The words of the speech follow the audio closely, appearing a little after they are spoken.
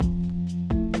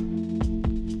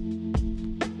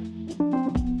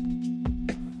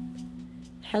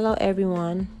Hello,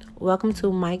 everyone. Welcome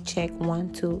to Mic Check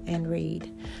 1, 2, and Read.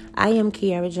 I am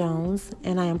Kiara Jones,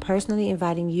 and I am personally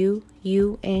inviting you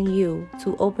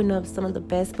to open up some of the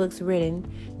best books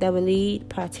written that will lead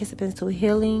participants to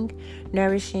healing,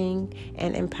 nourishing,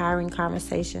 and empowering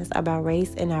conversations about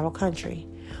race in our country.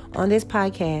 On this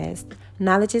podcast,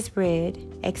 knowledge is spread,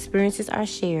 experiences are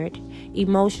shared,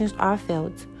 emotions are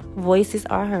felt, voices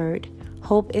are heard,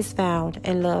 hope is found,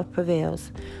 and love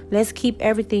prevails. Let's keep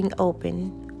everything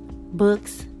open.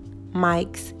 Books,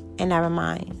 mics, and our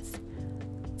minds.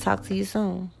 Talk to you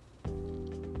soon.